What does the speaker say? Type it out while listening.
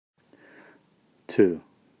2.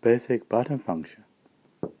 Basic button function.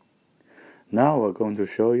 Now we're going to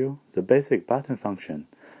show you the basic button function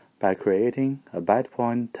by creating a byte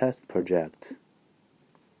point test project.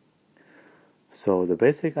 So the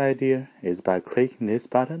basic idea is by clicking this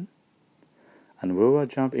button, and we will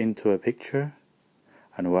jump into a picture,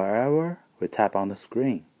 and wherever we tap on the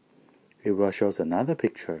screen, it will show us another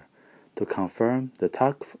picture to confirm the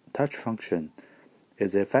touch function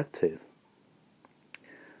is effective.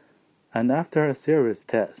 And after a series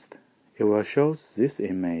test, it will show this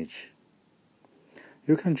image.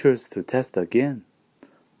 You can choose to test again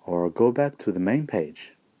or go back to the main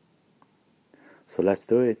page. So let's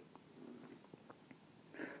do it.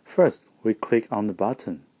 First, we click on the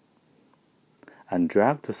button and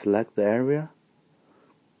drag to select the area.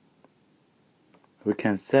 We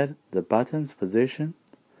can set the button's position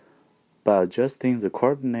by adjusting the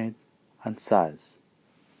coordinate and size.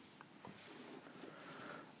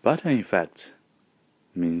 Button effect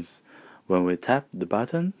means when we tap the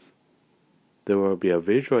buttons, there will be a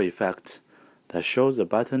visual effect that shows the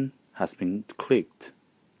button has been clicked.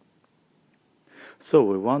 So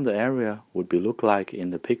we want the area would look like in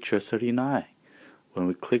the picture 39 when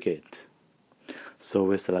we click it. So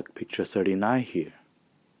we select picture 39 here.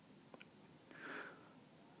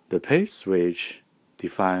 The page switch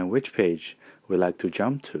defines which page we like to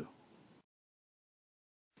jump to.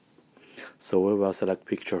 So we will select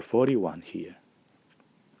picture 41 here.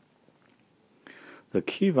 The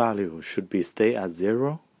key value should stay at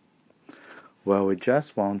 0, where we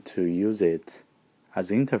just want to use it as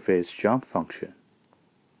interface jump function.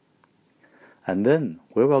 And then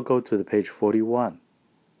we will go to the page 41.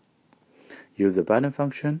 Use the button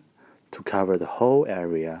function to cover the whole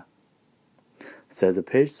area. Set the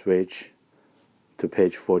page switch to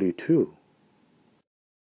page 42.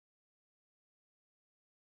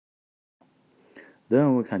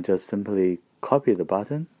 Then we can just simply copy the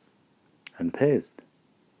button and paste.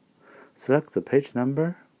 Select the page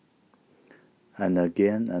number and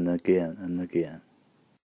again and again and again.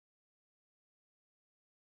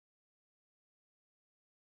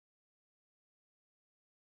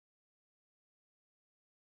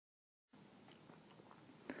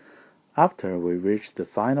 After we reach the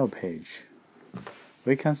final page,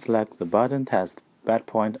 we can select the button test byte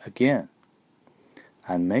point again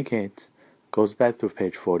and make it goes back to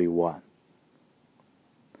page 41,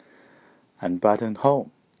 and button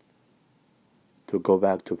home to go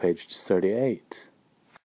back to page 38.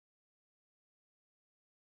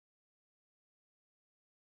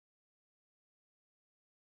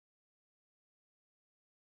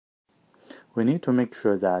 We need to make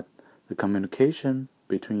sure that the communication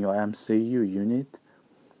between your MCU unit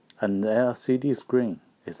and the LCD screen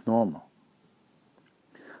is normal.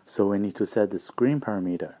 So we need to set the screen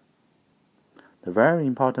parameter. The very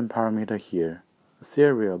important parameter here,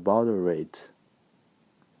 serial baud rate,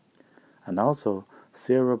 and also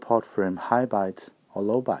serial port frame high byte or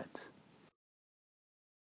low byte.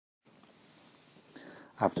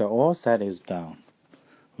 After all set is done,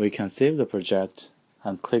 we can save the project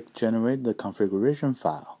and click Generate the configuration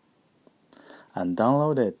file and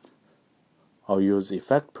download it, or use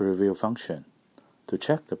Effect Preview function to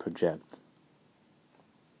check the project.